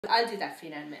I'll do that for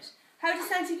you in a minute. How does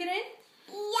Santa get in?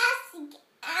 Yes,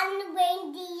 and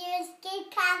reindeers get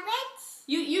carrots.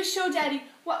 You show Daddy.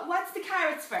 What's the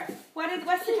carrots for?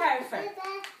 What's the carrot for?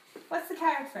 What's the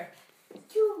carrot for?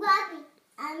 To Robbie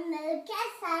and milk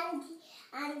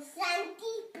and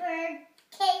Santa's bird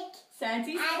cake.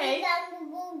 Santa's cake.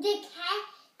 And the cake.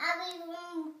 And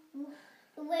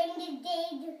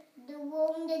the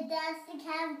one that does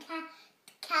have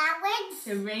carrots.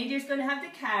 The reindeer's going to have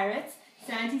the carrots.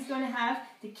 Santa's going to have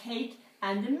the cake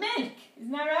and the milk.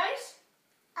 Isn't that right?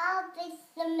 Oh, it's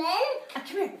the milk. Come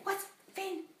here.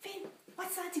 Finn,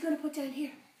 what's Santa going to put down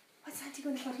here? What's Santa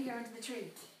going to put here under the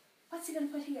tree? What's he going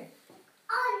to put here?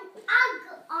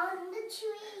 On the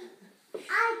tree.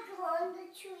 I go on the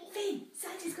tree. Finn,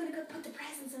 Santa's going to go put the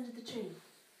presents under the tree.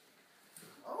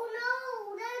 Oh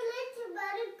no, that little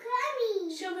bit of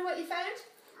crummy. Show me what you found.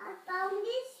 I found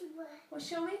this one. Well,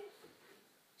 show me.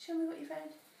 Show me what you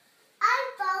found.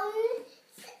 I found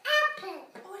an apple.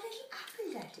 Oh, a little apple,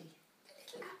 Daddy. A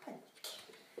little apple.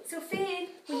 So, Finn,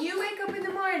 when you wake up in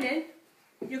the morning,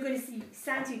 you're going to see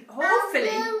Santa, hopefully,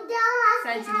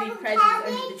 Santa leave presents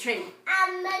under the tree.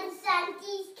 And then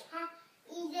Santa's cat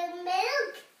eat the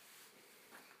milk.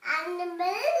 And the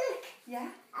milk. Yeah?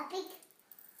 I think,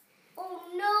 oh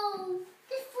no,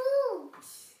 the fruit.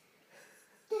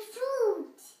 The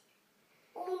fruit.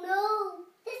 Oh no,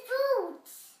 the fruit.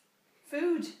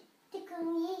 Food. The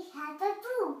gummy had the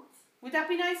fruit. Would that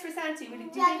be nice for Santa? Would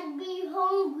it? Daddy be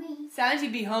hungry. Santa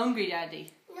be hungry,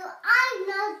 Daddy. No, I'm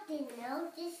not the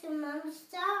milk. This is Mom's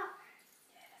star.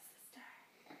 Yeah, that's the star.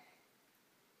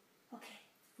 Okay,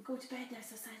 we'll go to bed now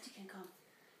so Santa can come.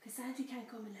 Because Santa can't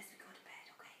come unless we go to bed,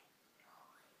 okay?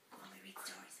 Come on, we read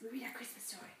stories. We read our Christmas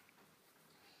story.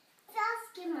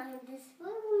 Just give Mom this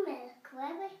little milk,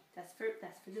 right? That's for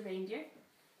the reindeer.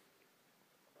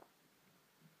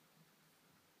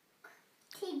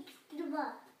 Take the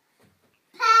ball.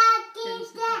 Package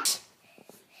that.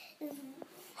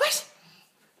 What?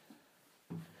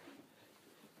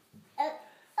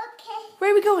 Okay.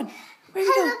 Where are we going? Where are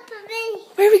we going? Help me.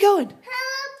 Where are we going?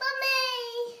 Help me.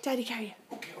 Daddy, carry you.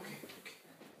 Okay.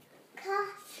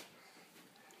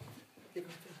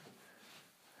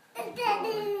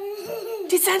 Daddy.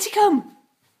 Did Santa come?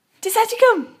 Did Santa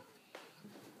come?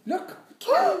 Look.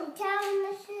 Come down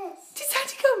the fist. Did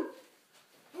Santa come?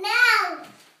 Now.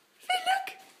 Hey, look.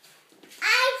 I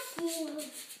see you.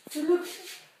 Hey, look.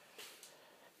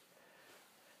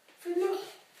 For me.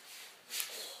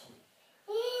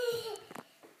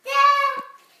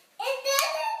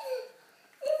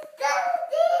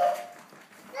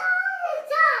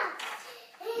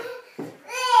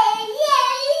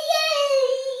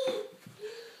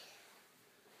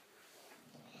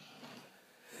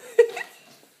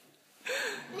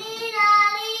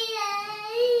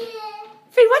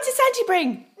 Finn, what did Santa bring?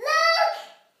 Look!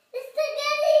 It's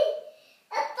spaghetti!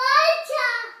 A fire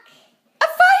truck! A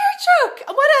fire truck.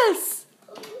 And what else?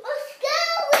 A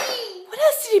scary! What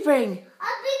else did he bring?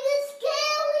 A big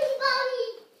scary body!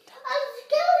 A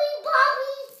scary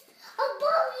body! A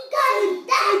body got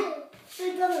Hey,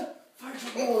 Dada. Fire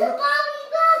truck. It's Oh, a look. body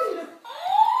body!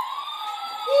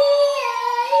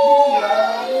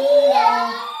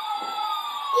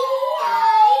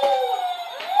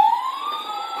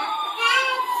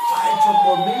 Fire truck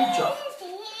or major.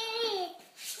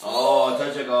 Oh,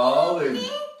 touch it going.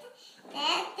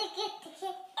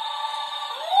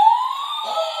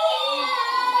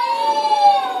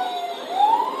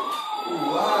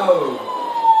 Wow.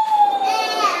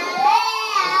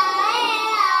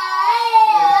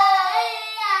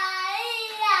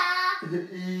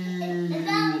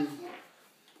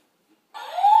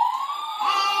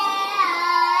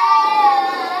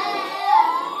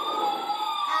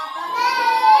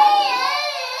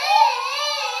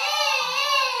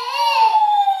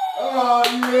 Oh,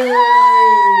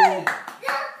 yay!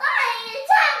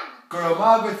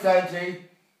 Garamaga Santi.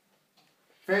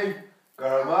 Finn,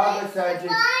 Garamaga Santi.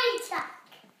 Hey,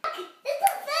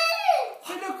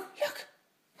 look. Look.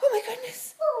 Oh, my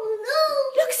goodness. Oh no!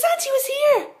 Look, Santa was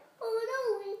here. Oh no!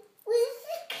 Where's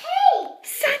the cake?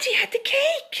 Santa had the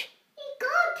cake. He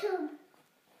got him.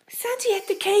 Santa had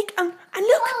the cake. And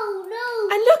look. Oh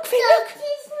no! And look, Finn, look. That's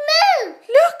his milk.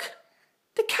 Look.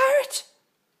 The carrot.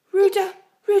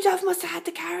 Rudolph must have had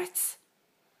the carrots.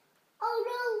 Oh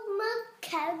no, milk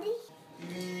candy.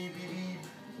 Beep, beep, beep.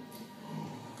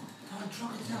 Come on,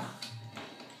 truck it down.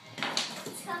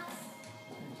 Trucks.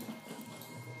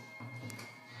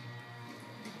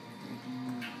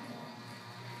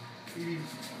 Beep.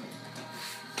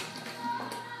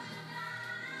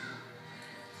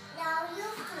 Now you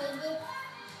played it.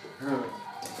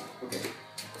 Okay.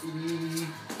 Beep.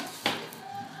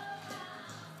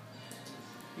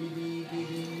 Beep, beep, beep,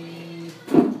 beep.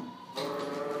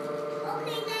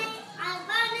 Okay, guys, I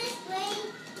found this way.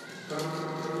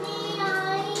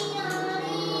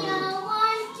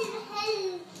 One to the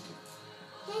hill.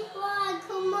 Take one,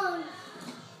 come on.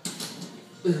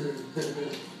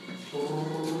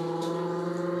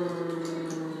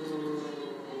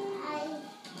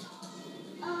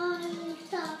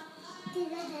 Stop to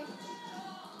the hill.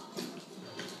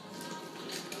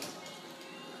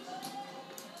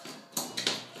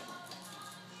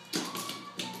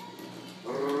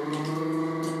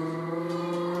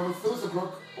 Fills the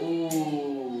clock.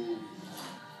 Oh.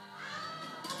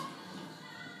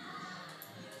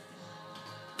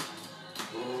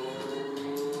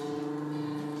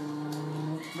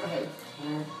 Right.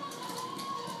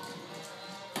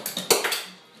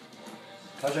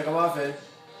 Tasha, come on, Finn.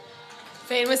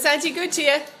 Finn, was Santi good to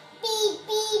you? Beep,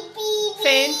 beep, beep,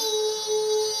 Finn?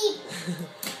 beep.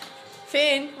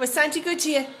 Finn, was Santi good to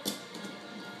you?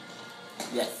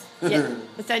 Yes. Yeah.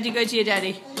 Was Santi good to you,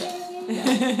 Daddy? You,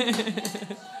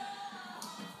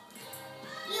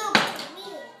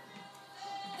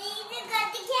 got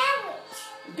the carrot.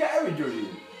 Gary, Judy.